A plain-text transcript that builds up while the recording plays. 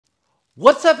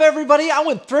What's up, everybody? I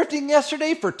went thrifting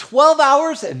yesterday for 12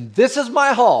 hours and this is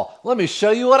my haul. Let me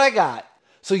show you what I got.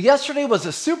 So yesterday was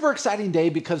a super exciting day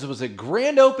because it was a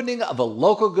grand opening of a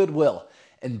local Goodwill.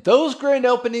 And those grand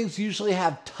openings usually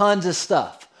have tons of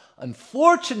stuff.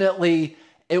 Unfortunately,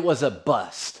 it was a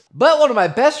bust. But one of my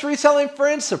best reselling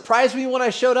friends surprised me when I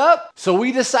showed up. So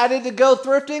we decided to go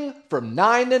thrifting from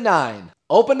 9 to 9.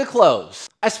 Open to close.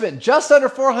 I spent just under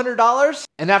 $400,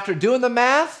 and after doing the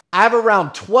math, I have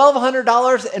around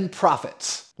 $1,200 in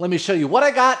profits. Let me show you what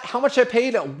I got, how much I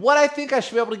paid, and what I think I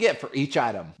should be able to get for each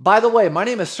item. By the way, my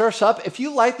name is Surf's Up. If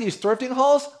you like these thrifting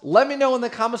hauls, let me know in the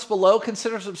comments below.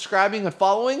 Consider subscribing and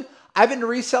following. I've been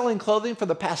reselling clothing for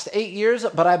the past 8 years,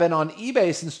 but I've been on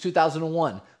eBay since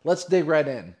 2001. Let's dig right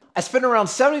in. I spent around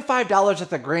 $75 at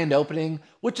the grand opening,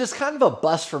 which is kind of a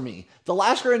bust for me. The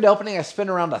last grand opening, I spent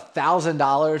around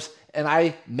 $1,000 and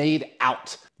I made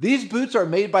out. These boots are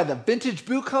made by the Vintage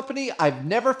Boot Company. I've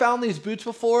never found these boots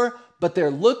before, but they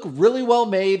look really well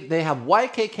made. They have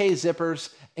YKK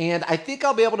zippers, and I think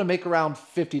I'll be able to make around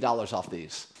 $50 off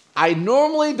these. I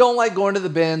normally don't like going to the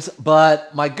bins,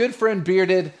 but my good friend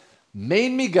Bearded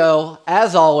made me go,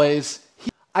 as always.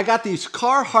 I got these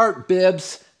Carhartt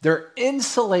bibs. They're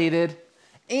insulated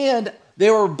and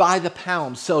they were by the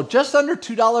pound. So just under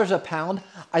 $2 a pound.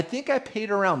 I think I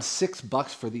paid around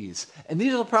 $6 for these. And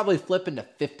these will probably flip into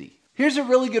 50. Here's a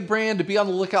really good brand to be on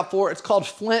the lookout for. It's called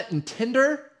Flint and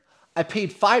Tinder. I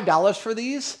paid $5 for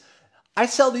these. I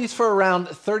sell these for around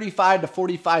 $35 to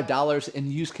 $45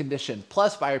 in used condition,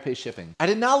 plus buyer pay shipping. I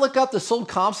did not look up the sold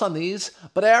comps on these,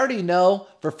 but I already know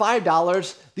for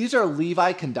 $5, these are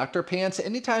Levi conductor pants.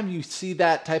 Anytime you see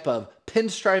that type of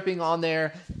pinstriping on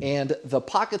there and the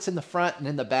pockets in the front and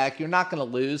in the back, you're not gonna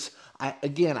lose.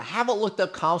 Again, I haven't looked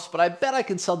up comps, but I bet I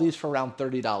can sell these for around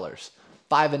 $30,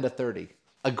 5 into 30.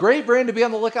 A great brand to be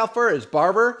on the lookout for is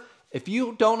Barber. If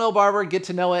you don't know Barber, get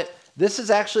to know it. This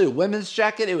is actually a women's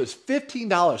jacket. It was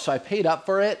 $15, so I paid up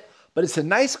for it, but it's a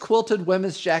nice quilted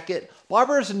women's jacket.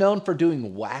 Barber is known for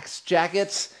doing wax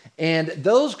jackets, and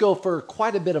those go for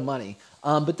quite a bit of money.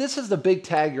 But this is the big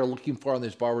tag you're looking for on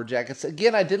these Barber jackets.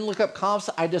 Again, I didn't look up comps.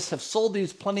 I just have sold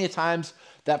these plenty of times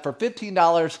that for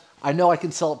 $15, I know I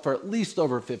can sell it for at least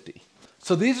over $50.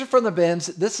 So these are from the bins.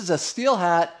 This is a steel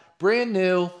hat, brand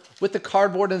new, with the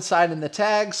cardboard inside and the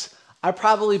tags. I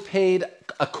probably paid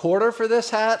a quarter for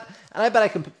this hat, and I bet I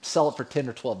can sell it for $10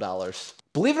 or $12.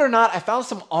 Believe it or not, I found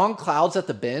some On Clouds at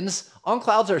the bins. On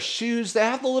Clouds are shoes. They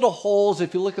have the little holes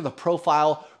if you look at the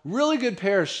profile. Really good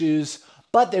pair of shoes,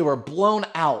 but they were blown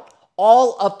out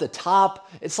all up the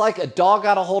top. It's like a dog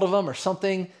got a hold of them or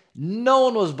something. No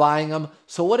one was buying them.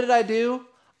 So what did I do?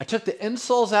 I took the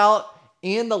insoles out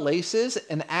and the laces,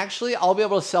 and actually I'll be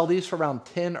able to sell these for around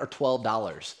 $10 or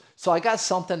 $12. So I got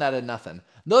something out of nothing.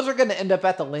 Those are going to end up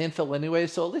at the landfill anyway,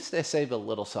 so at least I saved a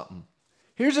little something.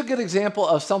 Here's a good example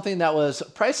of something that was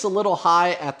priced a little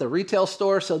high at the retail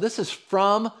store. So this is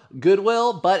from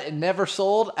Goodwill, but it never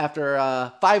sold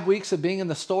after 5 weeks of being in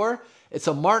the store. It's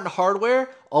a Martin Hardware,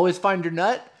 always find your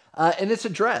nut, and it's a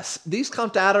dress. These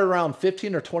come out at around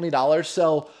 $15 or $20.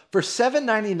 So for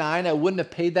 $7.99, I wouldn't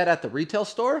have paid that at the retail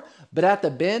store, but at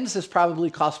the bins, this probably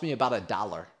cost me about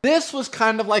 $1. This was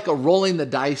kind of like a rolling the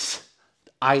dice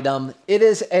item. It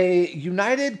is a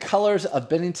United Colors of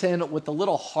Bennington with a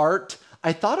little heart.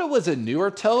 I thought it was a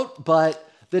newer tote,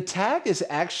 but the tag is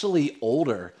actually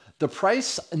older. The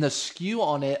price and the SKU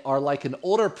on it are like an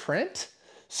older print.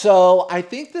 So I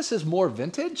think this is more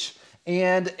vintage,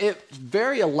 and it's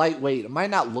very lightweight. It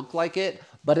might not look like it,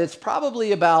 but it's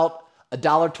probably about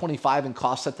 $1.25 in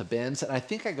cost at the bins, and I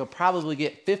think I could probably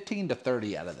get 15 to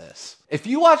 30 out of this. If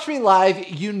you watch me live,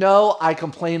 you know I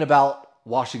complain about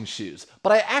washing shoes,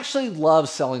 but I actually love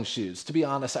selling shoes. To be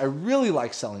honest, I really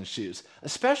like selling shoes,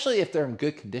 especially if they're in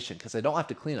good condition because I don't have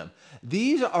to clean them.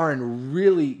 These are in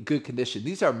really good condition.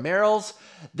 These are Merrell's.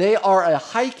 They are a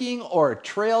hiking or a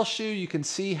trail shoe. You can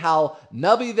see how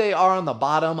nubby they are on the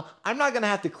bottom. I'm not going to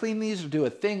have to clean these or do a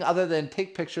thing other than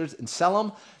take pictures and sell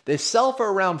them. They sell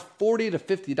for around $40 to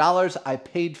 $50. I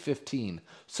paid $15,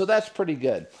 so that's pretty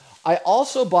good. I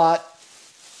also bought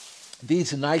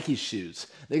these Nike shoes.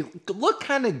 They look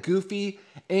kind of goofy,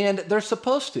 and they're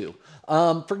supposed to,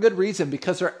 for good reason,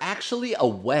 because they're actually a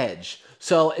wedge.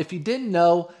 So if you didn't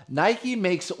know, Nike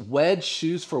makes wedge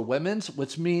shoes for women's,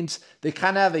 which means they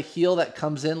kind of have a heel that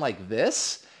comes in like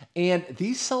this, and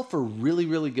these sell for really,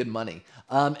 really good money.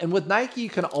 And with Nike, you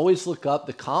can always look up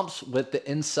the comps with the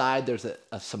inside. There's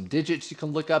some digits you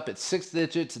can look up. It's 6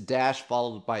 digits dash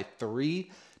followed by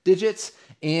 3 digits.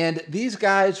 And these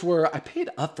guys were, I paid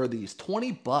up for these,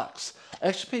 20 bucks. I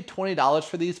actually paid $20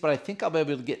 for these, but I think I'll be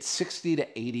able to get 60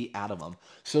 to 80 out of them.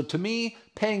 So to me,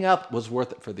 paying up was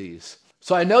worth it for these.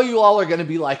 So I know you all are going to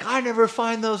be like, I never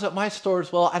find those at my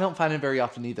stores. Well, I don't find them very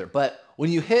often either. But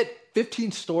when you hit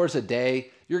 15 stores a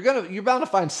day, you're bound to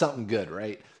find something good,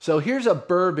 right? So here's a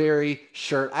Burberry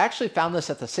shirt. I actually found this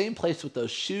at the same place with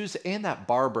those shoes and that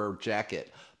Barber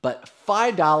jacket. But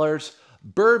 $5,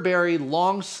 Burberry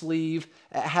long sleeve.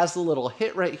 It has the little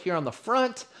hit right here on the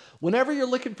front. Whenever you're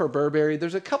looking for Burberry,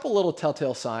 there's a couple little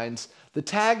telltale signs. The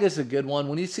tag is a good one.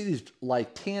 When you see these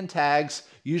like tan tags,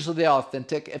 usually they're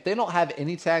authentic. If they don't have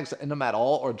any tags in them at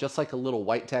all, or just like a little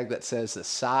white tag that says the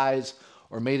size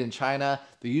or made in China,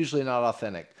 they're usually not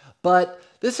authentic. But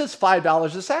this is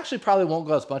 $5. This actually probably won't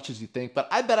go as much as you think, but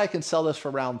I bet I can sell this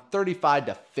for around 35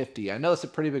 to 50. I know it's a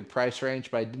pretty big price range,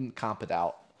 but I didn't comp it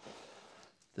out.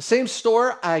 The same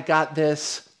store, I got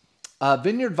this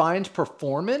Vineyard Vines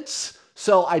Performance.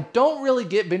 So I don't really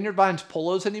get Vineyard Vines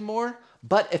polos anymore,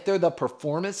 but if they're the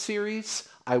Performance series,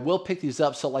 I will pick these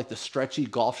up. So like the stretchy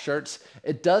golf shirts,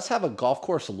 it does have a golf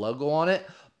course logo on it,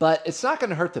 but it's not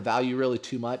going to hurt the value really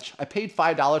too much. I paid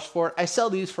 $5 for it. I sell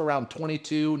these for around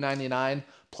 $22.99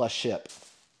 plus ship.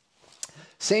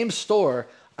 Same store,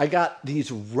 I got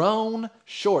these Rhone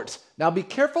shorts. Now be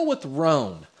careful with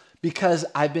Rhone because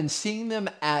I've been seeing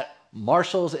them at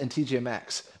Marshalls and TJ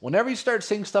Maxx. Whenever you start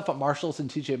seeing stuff at Marshalls and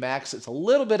TJ Maxx, it's a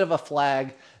little bit of a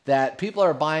flag that people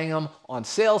are buying them on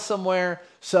sale somewhere,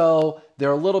 so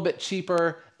they're a little bit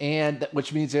cheaper, and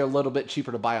which means they're a little bit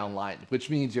cheaper to buy online, which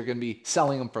means you're going to be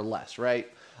selling them for less, right?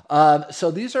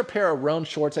 So these are a pair of Rhone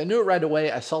shorts. I knew it right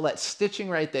away. I saw that stitching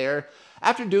right there.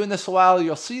 After doing this a while,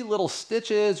 you'll see little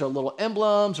stitches or little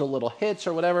emblems or little hits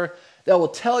or whatever that will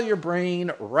tell your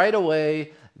brain right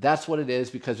away that's what it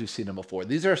is because we've seen them before.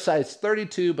 These are a size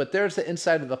 32, but there's the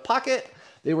inside of the pocket.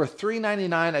 They were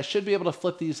 $3.99. I should be able to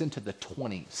flip these into the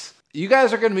 20s. You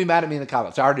guys are going to be mad at me in the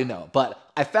comments. I already know. But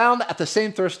I found at the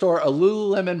same thrift store a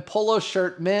Lululemon polo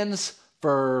shirt men's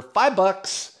for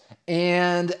 $5.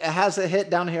 And it has a hit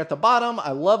down here at the bottom.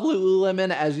 I love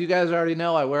Lululemon. As you guys already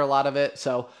know, I wear a lot of it.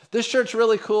 So this shirt's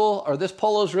really cool, or this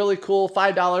polo's really cool.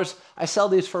 $5. I sell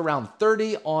these for around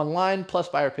 $30 online plus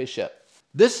buyer pay ship.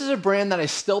 This is a brand that I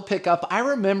still pick up. I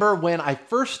remember when I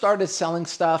first started selling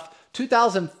stuff,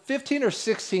 2015 or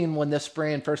 16 when this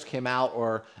brand first came out,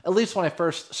 or at least when I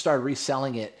first started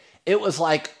reselling it, it was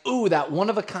like, ooh, that one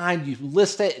of a kind, you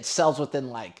list it, it sells within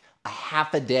like a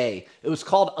half a day. It was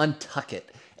called Untuck It,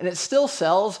 and it still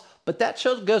sells, but that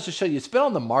goes to show you it's been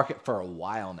on the market for a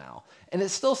while now, and it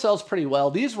still sells pretty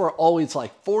well. These were always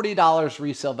like $40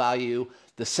 resale value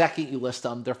the second you list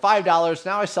them. They're $5.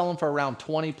 Now I sell them for around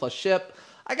 $20 plus ship.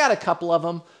 I got a couple of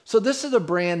them. So this is a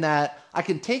brand that I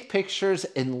can take pictures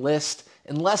and list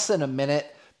in less than a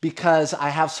minute because I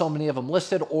have so many of them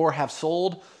listed or have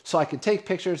sold. So I can take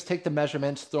pictures, take the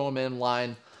measurements, throw them in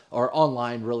line or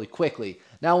online really quickly.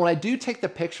 Now, when I do take the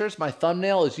pictures, my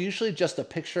thumbnail is usually just a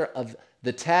picture of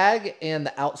the tag and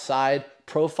the outside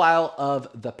profile of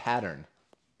the pattern.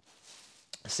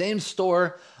 Same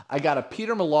store, I got a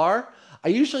Peter Millar. I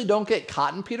usually don't get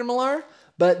cotton Peter Millar,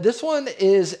 but this one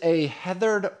is a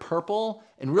heathered purple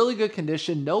in really good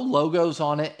condition, no logos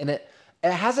on it, and it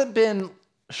hasn't been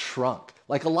shrunk.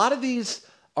 Like a lot of these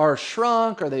are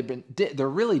shrunk or they're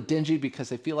really dingy because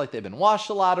they feel like they've been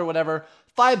washed a lot or whatever.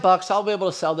 $5, I'll be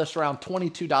able to sell this around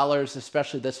 $22,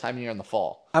 especially this time of year in the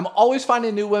fall. I'm always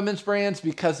finding new women's brands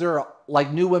because there are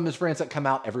like new women's brands that come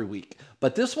out every week.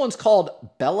 But this one's called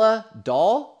Bella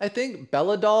Doll, I think,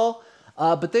 Bella Doll.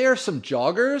 But they are some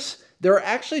joggers. There are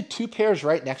actually two pairs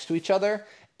right next to each other.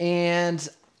 And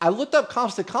I looked up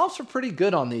comps. The comps are pretty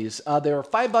good on these. They were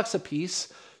 $5 a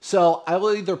piece. So I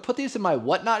will either put these in my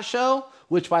Whatnot show,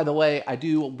 which by the way, I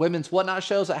do women's Whatnot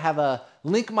shows. I have a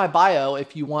link in my bio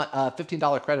if you want a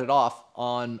 $15 credit off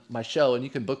on my show, and you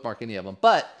can bookmark any of them.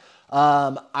 But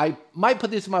I might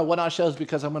put these in my Whatnot shows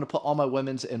because I'm going to put all my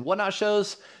women's in Whatnot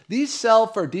shows. These sell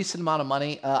for a decent amount of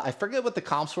money. I forget what the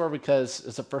comps were because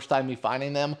it's the first time me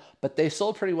finding them, but they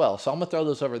sold pretty well. So I'm going to throw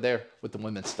those over there with the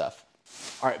women's stuff.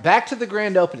 All right, back to the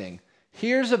grand opening.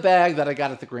 Here's a bag that I got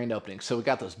at the grand opening. So we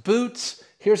got those boots.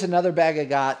 Here's another bag I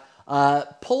got.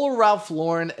 Polo Ralph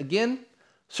Lauren. Again,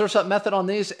 source up method on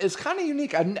these is kind of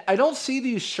unique. I don't see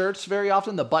these shirts very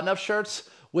often, the button-up shirts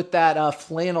with that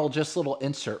flannel, just little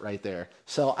insert right there.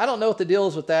 So I don't know what the deal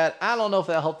is with that. I don't know if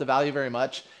that'll help the value very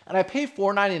much. And I pay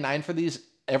 $4.99 for these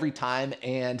every time,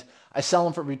 and I sell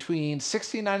them for between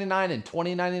 $16.99 and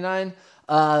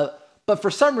 $20.99. But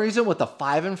for some reason, with the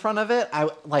 5 in front of it, I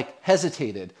like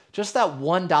hesitated. Just that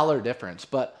 $1 difference.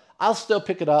 But I'll still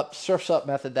pick it up. Surf's up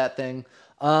method, that thing.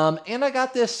 And I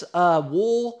got this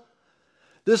wool,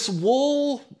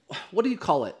 what do you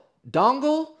call it?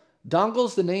 Dongle?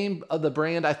 Dongle's the name of the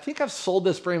brand. I think I've sold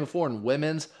this brand before in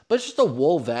women's, but it's just a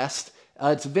wool vest.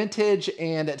 It's vintage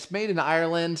and it's made in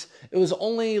Ireland. It was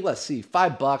only, let's see,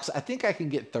 $5. I think I can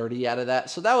get 30 out of that.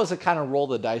 So that was a kind of roll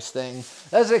the dice thing.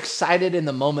 I was excited in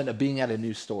the moment of being at a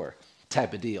new store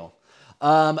type of deal.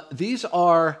 These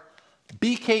are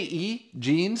BKE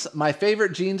jeans. My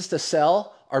favorite jeans to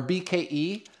sell are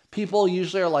BKE. People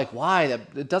usually are like, why?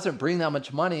 It doesn't bring that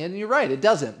much money. And you're right, it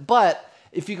doesn't. But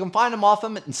if you can find them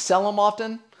often and sell them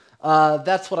often,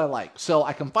 that's what I like. So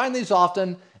I can find these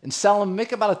often and sell them,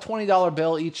 make about a $20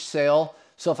 bill each sale.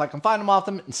 So if I can find them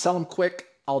often and sell them quick,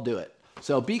 I'll do it.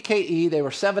 So BKE, they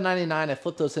were $7.99. I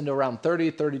flipped those into around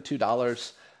 $30,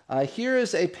 $32. Here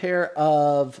is a pair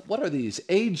of, what are these?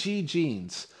 AG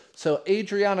jeans. So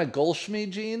Adriana Goldschmied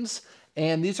jeans,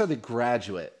 and these are the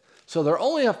Graduate. So there are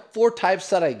only 4 types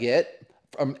that I get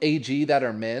from AG that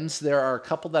are men's. There are a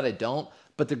couple that I don't,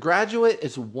 but the Graduate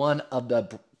is one of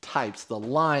the types, the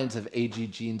lines of AG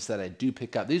jeans that I do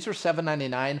pick up. These are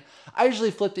 $7.99. I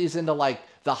usually flip these into like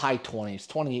the high 20s,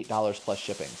 $28 plus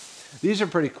shipping. These are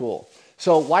pretty cool.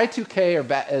 So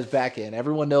Y2K is back in.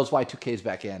 Everyone knows Y2K is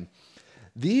back in.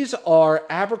 These are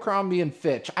Abercrombie &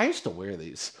 Fitch. I used to wear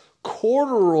these.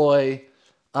 Corduroy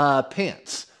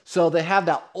pants. So they have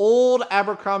that old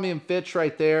Abercrombie & Fitch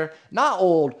right there. Not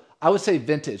old, I would say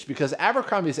vintage, because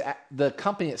Abercrombie's, the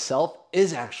company itself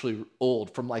is actually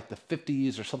old, from like the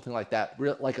 50s or something like that,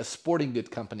 like a sporting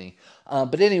good company.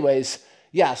 But anyways,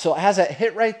 yeah, so it has that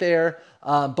hit right there.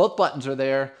 Both buttons are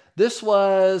there. This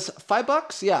was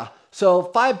 $5? Yeah,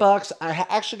 so $5. I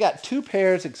actually got 2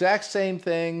 pairs, exact same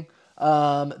thing.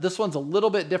 This one's a little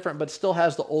bit different, but still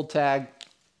has the old tag.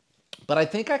 But I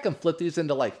think I can flip these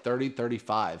into like 30,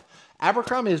 35.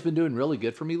 Abercrombie has been doing really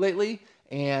good for me lately,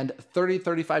 and $30,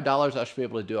 $35, I should be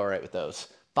able to do all right with those.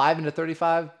 5 into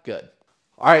 35, good.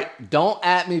 All right, don't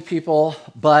at me, people,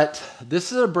 but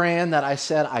this is a brand that I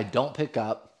said I don't pick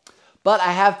up. But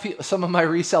I have some of my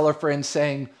reseller friends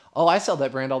saying, oh, I sell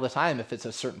that brand all the time if it's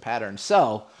a certain pattern.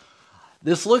 So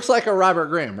this looks like a Robert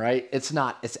Graham, right? It's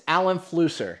not. It's Alan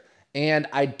Flusser. And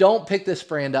I don't pick this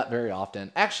brand up very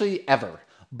often, actually ever.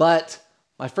 But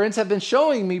my friends have been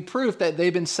showing me proof that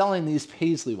they've been selling these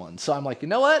Paisley ones. So I'm like, you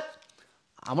know what?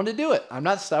 I'm going to do it. I'm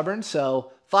not stubborn.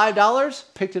 So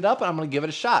 $5, picked it up, and I'm going to give it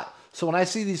a shot. So when I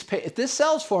see these, if this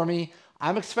sells for me,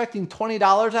 I'm expecting $20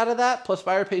 out of that, plus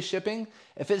buyer pay shipping.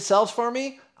 If it sells for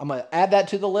me, I'm going to add that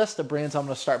to the list of brands I'm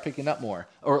going to start picking up more,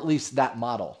 or at least that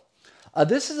model.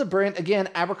 This is a brand, again,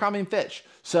 Abercrombie & Fitch.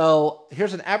 So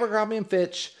here's an Abercrombie &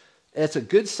 Fitch. It's a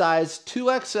good size,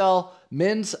 2XL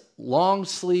men's long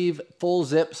sleeve full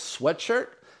zip sweatshirt.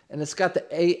 And it's got the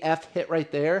AF hit right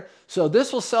there. So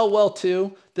this will sell well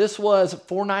too. This was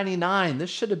 $4.99. This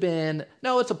should have been,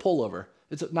 no, it's a pullover.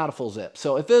 It's not a full zip.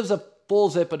 So if it was a full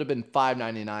zip, it would have been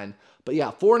 $5.99. But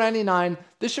yeah, $4.99.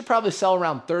 This should probably sell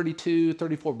around $32,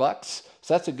 $34. So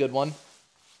that's a good one.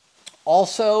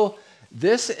 Also,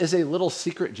 this is a little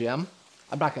secret gem.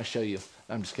 I'm not going to show you.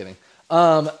 I'm just kidding.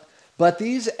 But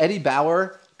these Eddie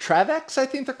Bauer Travex, I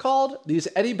think they're called. These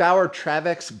Eddie Bauer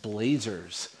Travex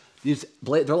blazers.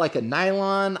 They're like a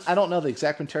nylon. I don't know the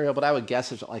exact material, but I would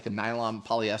guess it's like a nylon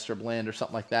polyester blend or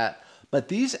something like that. But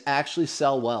these actually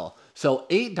sell well. So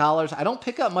 $8. I don't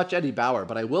pick up much Eddie Bauer,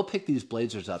 but I will pick these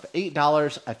blazers up.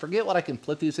 $8. I forget what I can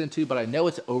flip these into, but I know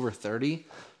it's over 30.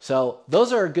 So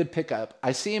those are a good pickup.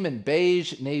 I see them in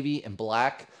beige, navy, and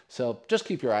black. So just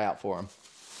keep your eye out for them.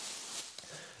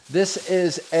 This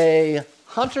is a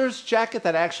hunter's jacket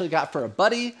that I actually got for a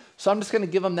buddy. So I'm just going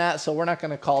to give him that. So we're not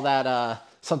going to call that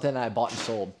something that I bought and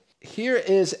sold.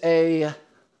 Here's a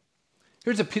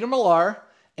Peter Millar.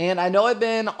 And I know I've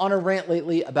been on a rant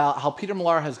lately about how Peter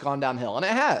Millar has gone downhill. And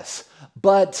it has.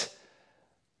 But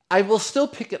I will still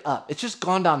pick it up. It's just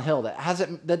gone downhill.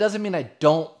 That doesn't mean I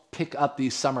don't pick up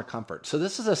these summer comforts. So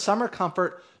this is a summer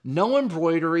comfort, no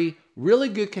embroidery, really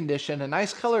good condition, a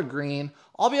nice color green.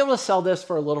 I'll be able to sell this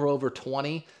for a little over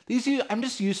 20. I'm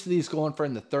just used to these going for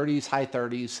in the 30s, high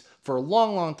 30s for a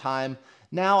long, long time.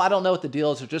 Now, I don't know what the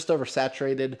deal is. They're just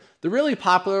oversaturated. The really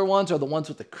popular ones are the ones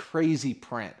with the crazy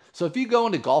print. So if you go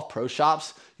into golf pro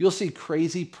shops, you'll see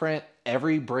crazy print,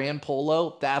 every brand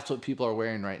polo. That's what people are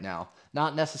wearing right now.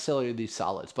 Not necessarily these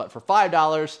solids, but for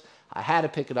 $5, I had to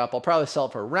pick it up. I'll probably sell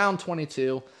it for around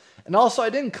 22. And also, I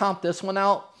didn't comp this one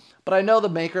out, but I know the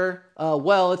maker.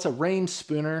 Well, it's a Rain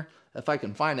Spooner, if I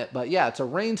can find it. But yeah, it's a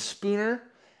Rain Spooner.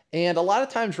 And a lot of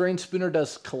times Rain Spooner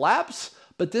does collapse,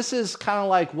 but this is kind of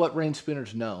like what Rain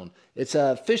Spooner's known. It's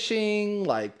a fishing,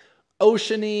 like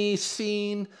oceany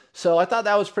scene. So I thought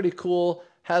that was pretty cool.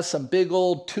 has some big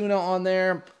old tuna on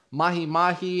there,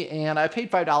 mahi, and I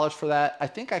paid $5 for that. I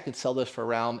think I could sell this for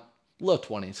around low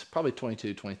 20s, probably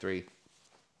 22, 23.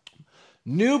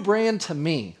 New brand to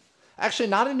me. Actually,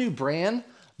 not a new brand,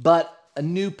 but a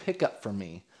new pickup for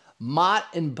me. Mott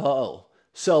and Bow.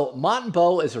 So Mott and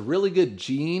Bow is a really good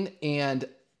jean and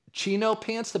chino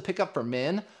pants to pick up for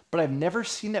men, but I've never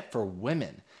seen it for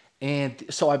women. And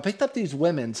so I picked up these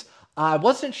women's. I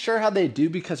wasn't sure how they do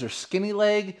because they're skinny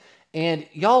leg. And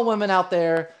y'all women out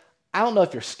there, I don't know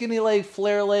if you're skinny leg,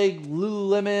 flare leg,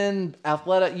 Lululemon,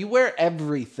 Athleta, you wear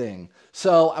everything.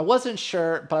 So I wasn't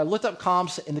sure, but I looked up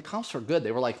comps and the comps were good.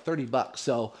 They were like 30 bucks.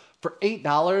 So for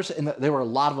 $8, and there were a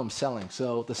lot of them selling.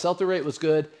 So the sell-through rate was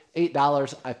good,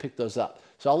 $8, I picked those up.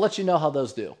 So I'll let you know how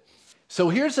those do. So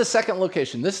here's the second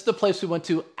location. This is the place we went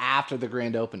to after the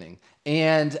grand opening.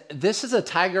 And this is a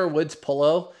Tiger Woods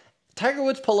polo. Tiger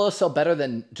Woods polos sell better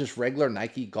than just regular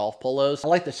Nike golf polos. I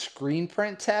like the screen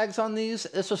print tags on these.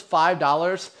 This was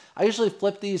 $5. I usually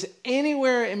flip these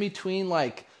anywhere in between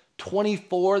like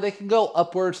 24. They can go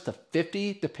upwards to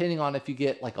 50 depending on if you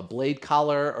get like a blade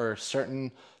collar or a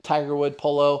certain Tiger Wood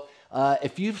polo.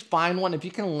 If you find one, if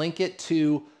you can link it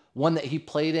to one that he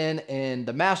played in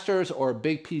the Masters or a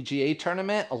big PGA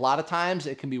tournament, a lot of times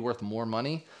it can be worth more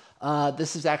money.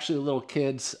 This is actually a little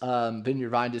kid's Vineyard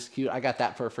Vine, just cute. I got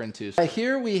that for a friend too. So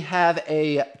here we have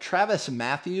a Travis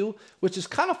Matthew, which is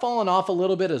kind of fallen off a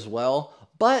little bit as well.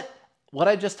 But what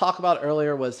I just talked about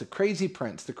earlier was the crazy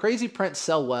prints. The crazy prints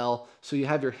sell well. So you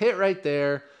have your hit right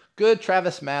there. Good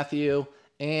Travis Matthew.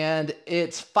 And it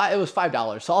was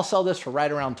 $5. So I'll sell this for right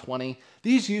around 20.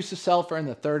 These used to sell for in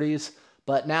the 30s,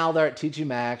 but now they're at TG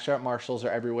Maxx, they're at Marshalls,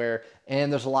 they're everywhere,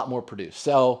 and there's a lot more produced.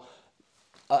 So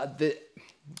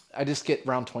I just get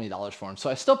around $20 for them.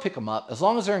 So I still pick them up as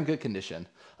long as they're in good condition.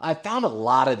 I found a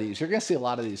lot of these. You're going to see a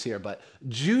lot of these here, but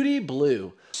Judy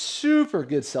Blue, super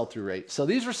good sell-through rate. So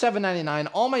these were $7.99.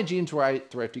 All my jeans were at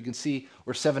Thrift. You can see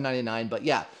were $7.99, but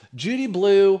yeah, Judy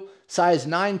Blue, size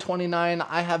 929.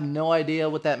 I have no idea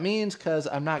what that means because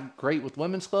I'm not great with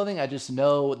women's clothing. I just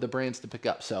know the brands to pick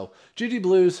up. So Judy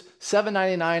Blues,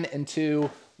 $7.99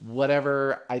 into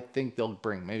whatever I think they'll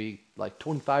bring. Maybe like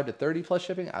 25 to 30 plus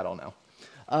shipping. I don't know.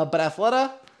 But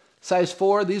Athleta, size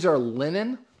 4. These are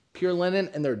linen, pure linen,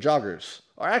 and they're joggers.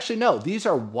 Or actually, no, these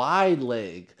are wide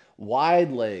leg,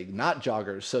 not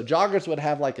joggers. So joggers would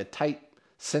have like a tight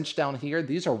cinch down here.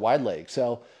 These are wide leg.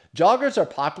 So joggers are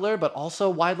popular, but also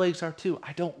wide legs are too.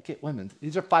 I don't get women's.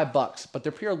 These are $5, but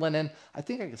they're pure linen. I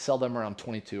think I could sell them around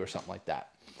 22 or something like that.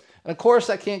 And of course,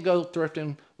 I can't go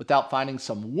thrifting without finding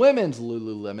some women's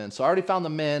Lululemon. So I already found the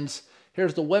men's.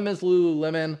 Here's the women's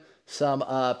Lululemon.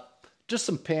 Just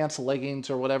some pants, leggings,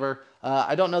 or whatever.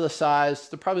 I don't know the size.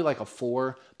 They're probably like a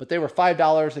 4, but they were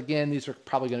 $5. Again, these are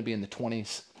probably going to be in the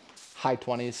 20s, high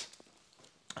 20s.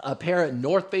 A pair of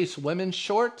North Face women's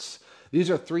shorts. These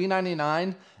are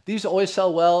 $3.99. These always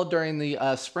sell well during the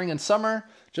spring and summer.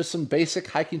 Just some basic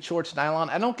hiking shorts, nylon.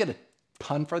 I don't get a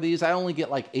ton for these. I only get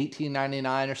like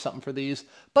 $18.99 or something for these,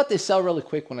 but they sell really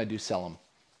quick when I do sell them.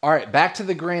 All right, back to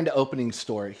the grand opening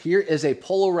store. Here is a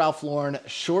Polo Ralph Lauren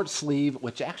short sleeve,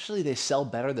 which actually they sell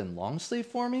better than long sleeve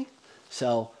for me.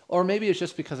 So, or maybe it's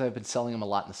just because I've been selling them a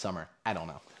lot in the summer. I don't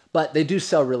know. But they do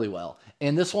sell really well.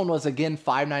 And this one was, again,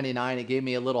 $5.99. It gave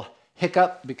me a little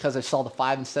hiccup because I saw the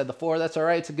 5 instead of the 4. That's all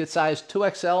right. It's a good size,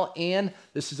 2XL, and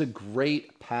this is a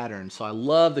great pattern. So I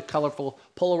love the colorful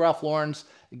Polo Ralph Laurens.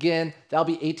 Again, that'll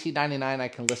be $18.99. I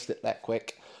can list it that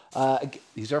quick.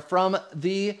 These are from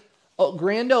the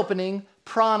grand opening.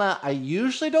 Prana. I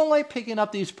usually don't like picking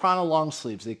up these Prana long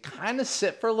sleeves. They kind of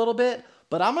sit for a little bit,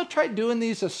 but I'm going to try doing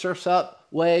these a surf's up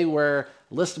way where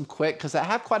I list them quick because I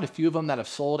have quite a few of them that have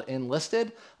sold and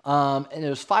listed. And it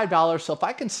was $5. So if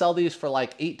I can sell these for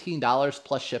like $18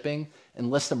 plus shipping and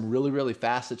list them really, really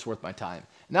fast, it's worth my time.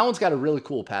 And that one's got a really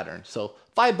cool pattern. So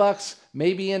 $5,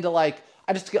 maybe into like,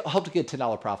 I just hope to get a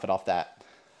 $10 profit off that.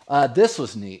 This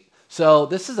was neat. So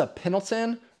this is a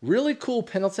Pendleton. Really cool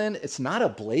Pendleton. It's not a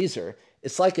blazer.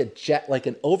 It's like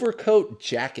an overcoat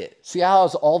jacket. See how it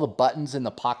has all the buttons in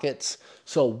the pockets?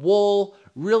 So wool,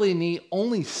 really neat.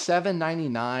 Only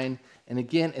 $7.99. And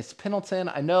again, it's Pendleton.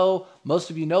 I know most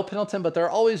of you know Pendleton, but there are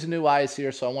always new eyes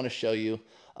here, so I want to show you.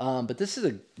 But this is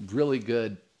a really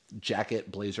good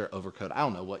jacket, blazer, overcoat. I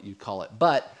don't know what you'd call it,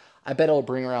 but I bet it'll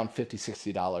bring around $50,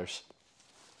 $60.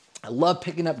 I love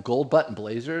picking up gold button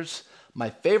blazers. My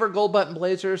favorite gold button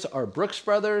blazers are Brooks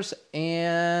Brothers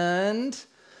and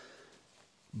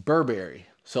Burberry.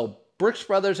 So Brooks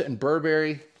Brothers and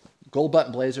Burberry gold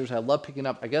button blazers. I love picking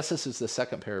up. I guess this is the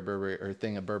second pair of Burberry or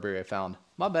thing of Burberry I found.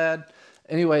 My bad.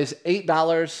 Anyways,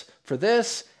 $8 for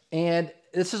this. And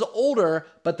This is older,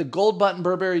 but the gold button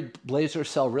Burberry blazers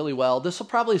sell really well. This will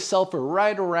probably sell for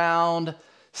right around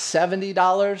 $70,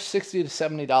 $60 to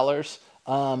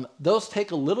 $70. Those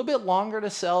take a little bit longer to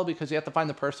sell because you have to find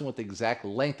the person with the exact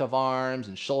length of arms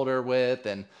and shoulder width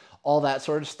and all that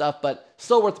sort of stuff, but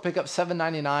still worth the pickup.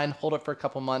 $7.99, hold it for a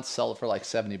couple months, sell it for like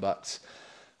 70 bucks.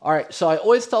 All right, so I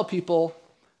always tell people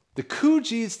the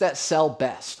Coogis that sell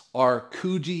best are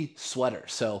Coogi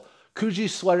sweaters. So Coogi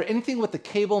sweater, anything with the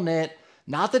cable knit,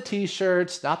 not the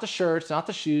t-shirts, not the shirts, not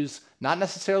the shoes, not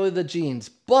necessarily the jeans,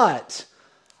 but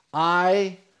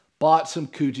I bought some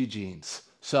Coogi jeans.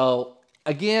 So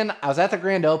again, I was at the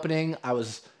grand opening. I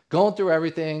was going through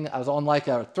everything. I was on like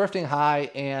a thrifting high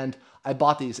and I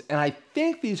bought these. And I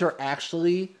think these are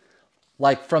actually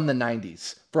like from the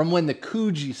 90s, from when the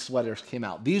Coogi sweaters came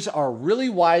out. These are really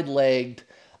wide-legged,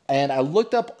 and I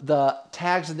looked up the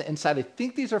tags on the inside. I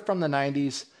think these are from the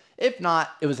 90s. If not,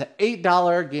 it was an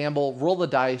 $8 gamble, roll the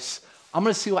dice. I'm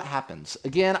gonna see what happens.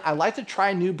 Again, I like to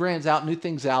try new brands out, new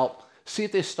things out, see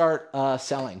if they start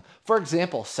selling. For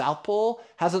example, South Pole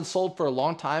hasn't sold for a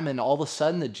long time, and all of a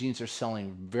sudden the jeans are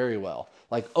selling very well,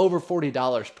 like over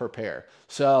 $40 per pair.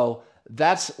 So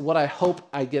that's what I hope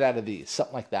I get out of these,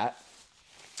 something like that.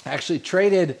 I actually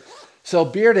traded, so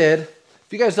Bearded, if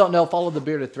you guys don't know, follow the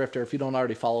Bearded Thrifter if you don't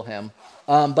already follow him.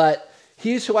 But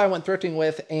he's who I went thrifting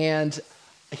with, and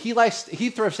he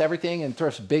thrifts everything and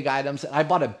thrifts big items. And I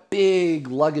bought a big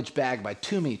luggage bag by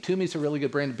Tumi. Tumi's a really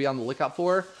good brand to be on the lookout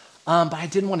for. But I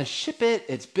didn't want to ship it.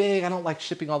 It's big. I don't like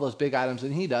shipping all those big items,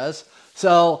 and he does.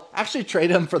 So actually trade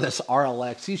him for this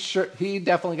RLX. He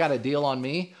definitely got a deal on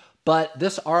me, but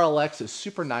this RLX is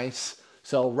super nice.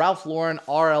 So Ralph Lauren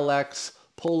RLX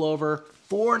pullover,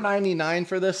 $4.99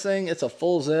 for this thing. It's a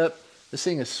full zip. This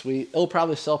thing is sweet. It'll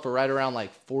probably sell for right around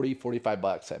like 40, 45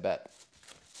 bucks, I bet.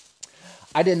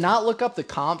 I did not look up the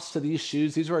comps to these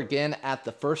shoes. These were again at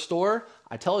the first store.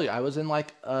 I tell you, I was in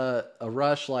like a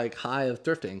rush, like high of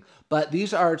thrifting. But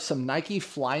these are some Nike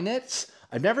Flyknits.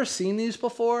 I've never seen these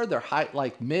before. They're high,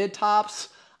 like mid tops.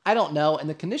 I don't know. And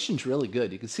the condition's really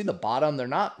good. You can see the bottom. They're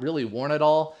not really worn at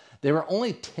all. They were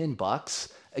only 10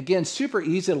 bucks. Again, super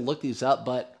easy to look these up,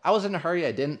 but I was in a hurry.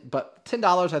 I didn't. But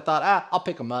 $10, I thought, I'll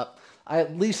pick them up. I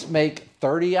at least make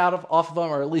 30 off of them,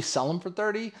 or at least sell them for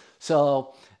 30.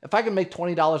 So if I can make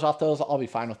 $20 off those, I'll be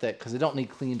fine with it because they don't need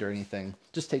cleaned or anything.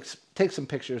 Just take some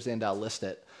pictures and I'll list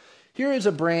it. Here is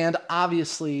a brand,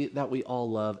 obviously, that we all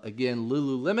love. Again,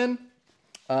 Lululemon.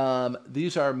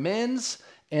 These are men's,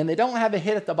 and they don't have a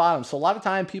hit at the bottom. So a lot of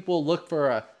time people look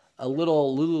for a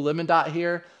little Lululemon dot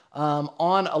here.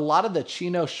 On a lot of the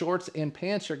chino shorts and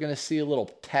pants, you're going to see a little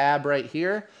tab right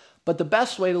here. But the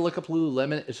best way to look up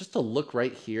Lululemon is just to look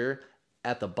right here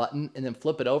at the button and then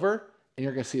flip it over, and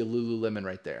you're going to see a Lululemon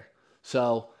right there.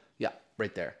 So yeah,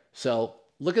 right there. So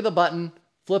look at the button,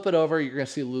 flip it over, you're going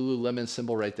to see a Lululemon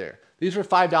symbol right there. These were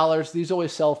 $5. These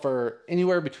always sell for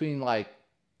anywhere between like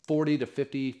 $40 to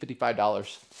 $50,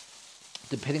 $55,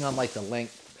 depending on like the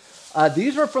length.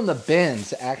 These were from the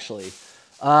bins, actually.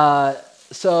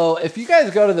 So if you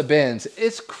guys go to the bins,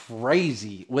 it's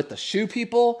crazy with the shoe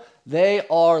people. They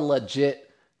are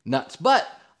legit nuts. But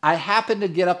I happened to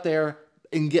get up there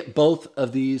and get both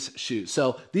of these shoes.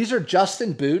 So these are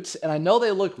Justin boots, and I know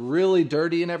they look really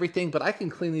dirty and everything, but I can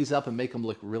clean these up and make them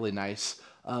look really nice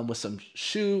with some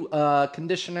shoe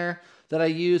conditioner that I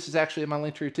use. Is actually in my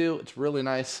link tree too. It's really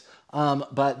nice.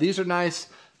 But these are nice.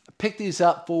 I picked these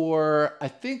up for, I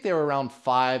think they were around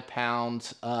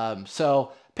 £5.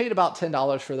 So paid about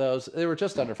 $10 for those. They were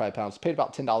just under £5. Paid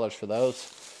about $10 for those.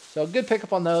 So good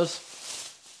pickup on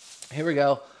those. Here we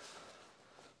go.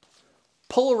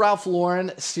 Polo Ralph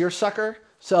Lauren Seersucker.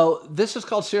 So this is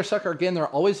called Seersucker. Again, there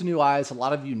are always new eyes. A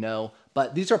lot of you know.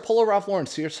 But these are Polo Ralph Lauren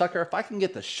Seersucker. If I can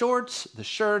get the shorts, the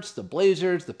shirts, the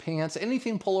blazers, the pants,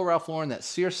 anything Polo Ralph Lauren that's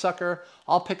Seersucker,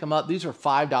 I'll pick them up. These are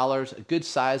 $5, a good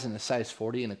size and a size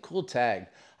 40 and a cool tag.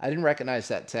 I didn't recognize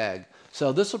that tag.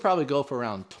 So this will probably go for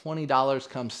around $20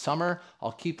 come summer.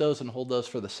 I'll keep those and hold those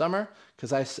for the summer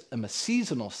because I am a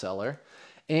seasonal seller.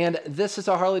 And this is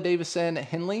a Harley Davidson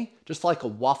Henley, just like a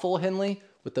waffle Henley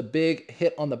with the big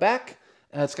hit on the back.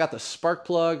 And it's got the spark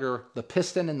plug or the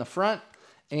piston in the front.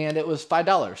 And it was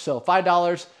 $5. So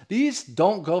 $5, these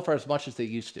don't go for as much as they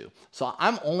used to. So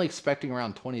I'm only expecting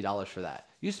around $20 for that.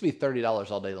 Used to be $30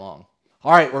 all day long.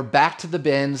 All right, we're back to the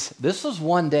bins. This was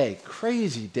one day,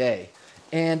 crazy day.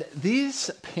 And these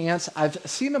pants, I've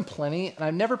seen them plenty, and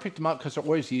I've never picked them up because they're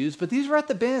always used, but these were at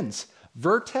the bins.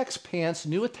 Vertex pants,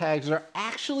 new with tags, are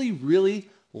actually really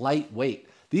lightweight.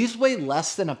 These weigh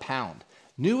less than a pound.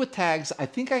 New with tags, I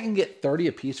think I can get 30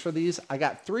 a piece for these. I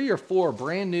got 3 or 4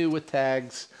 brand new with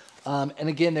tags. And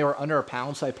again, they were under a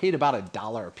pound, so I paid about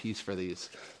 $1 a piece for these.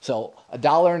 So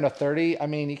 $1 and a 30, I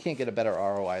mean, you can't get a better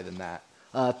ROI than that.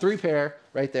 3 pair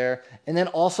right there. And then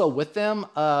also with them,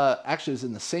 actually it was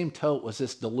in the same tote, was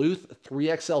this Duluth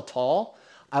 3XL tall.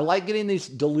 I like getting these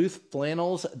Duluth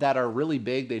flannels that are really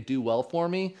big. They do well for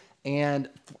me. And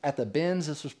at the bins,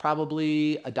 this was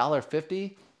probably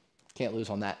 $1.50. Can't lose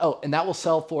on that. Oh, and that will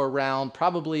sell for around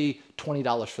probably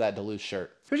 $20 for that Duluth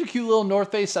shirt. Here's a cute little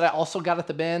North Face that I also got at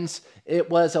the bins. It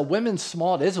was a women's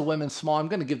small. It is a women's small. I'm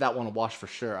going to give that one a wash for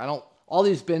sure. All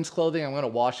these bins clothing I'm going to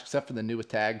wash except for the new with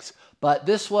tags. But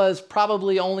this was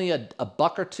probably only a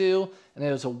buck or two, and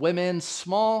it was a women's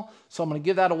small. So I'm going to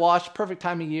give that a wash. Perfect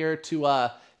time of year to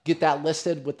get that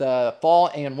listed with the fall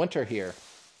and winter here.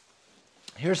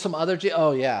 Here's some other,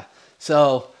 oh yeah.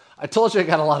 So I told you I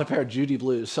got a lot of pair of Judy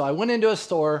Blues. So I went into a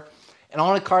store, and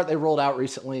on a cart they rolled out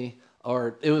recently,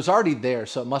 or it was already there,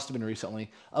 so it must have been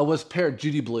recently, was a pair of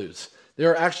Judy Blues.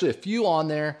 There are actually a few on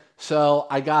there, so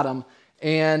I got them.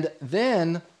 And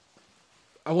then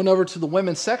I went over to the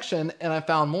women's section, and I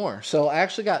found more. So I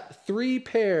actually got 3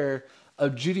 pair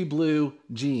of Judy Blue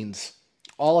jeans,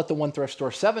 all at the one thrift store,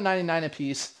 $7.99 a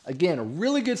piece. Again, a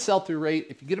really good sell-through rate.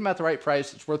 If you get them at the right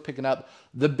price, it's worth picking up.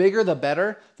 The bigger, the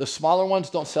better. The smaller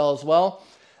ones don't sell as well.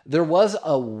 There was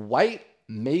a white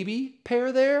maybe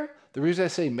pair there. The reason I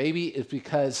say maybe is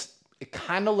because it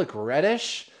kind of looked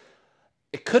reddish.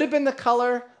 It could have been the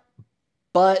color,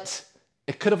 but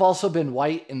it could have also been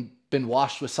white and been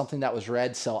washed with something that was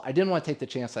red. So I didn't want to take the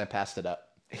chance, and I passed it up.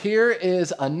 Here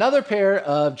is another pair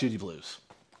of Judy Blues.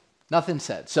 Nothing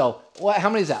said. So how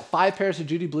many is that? 5 pairs of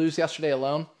Judy Blues yesterday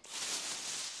alone.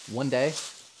 One day.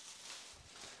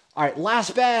 All right,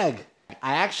 last bag.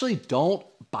 I actually don't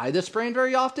buy this brand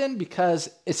very often because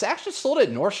it's actually sold at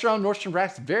Nordstrom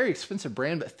Rack's very expensive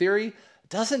brand, but Theory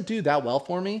doesn't do that well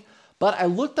for me. But I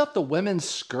looked up the women's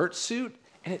skirt suit,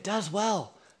 and it does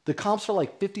well. The comps are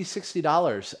like $50,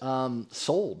 $60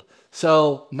 sold.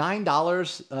 So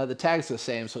 $9, the tag's the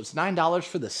same. So it's $9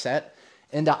 for the set.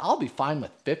 And I'll be fine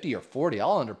with 50 or 40.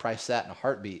 I'll underprice that in a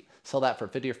heartbeat. Sell that for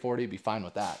 50 or 40, be fine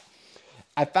with that.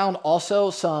 I found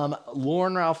also some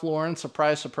Lauren Ralph Lauren,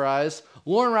 surprise, surprise,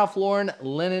 Lauren Ralph Lauren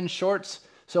linen shorts.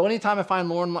 So anytime I find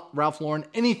Lauren Ralph Lauren,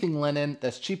 anything linen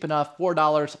that's cheap enough,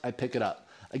 $4, I pick it up.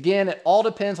 Again, it all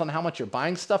depends on how much you're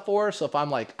buying stuff for. So if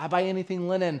I'm like, I buy anything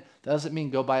linen, that doesn't mean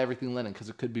go buy everything linen because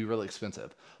it could be really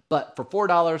expensive. But for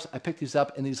 $4, I picked these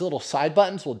up, and these little side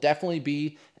buttons will definitely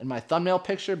be in my thumbnail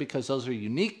picture because those are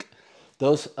unique.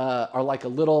 Those are like a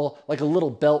little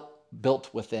belt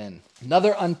built within.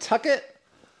 Another Untuck It,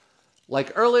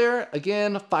 like earlier,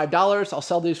 again, $5. I'll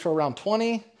sell these for around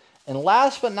 20. And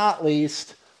last but not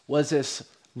least was this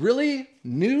really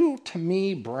new to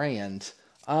me brand.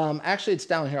 Actually, it's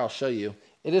down here. I'll show you.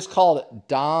 It is called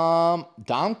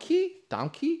Donkey.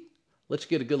 Let's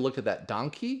get a good look at that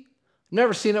Donkey.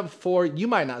 Never seen it before. You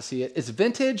might not see it. It's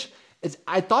vintage.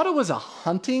 I thought it was a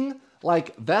hunting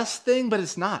like vest thing, but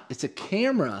it's not. It's a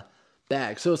camera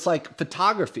bag. So it's like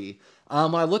photography.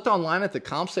 When I looked online at the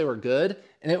comps, they were good.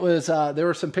 And it was, there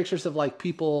were some pictures of like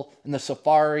people in the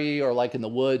safari or like in the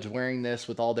woods wearing this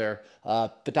with all their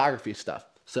photography stuff.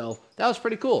 So that was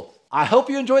pretty cool. I hope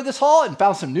you enjoyed this haul and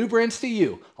found some new brands to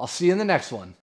you. I'll see you in the next one.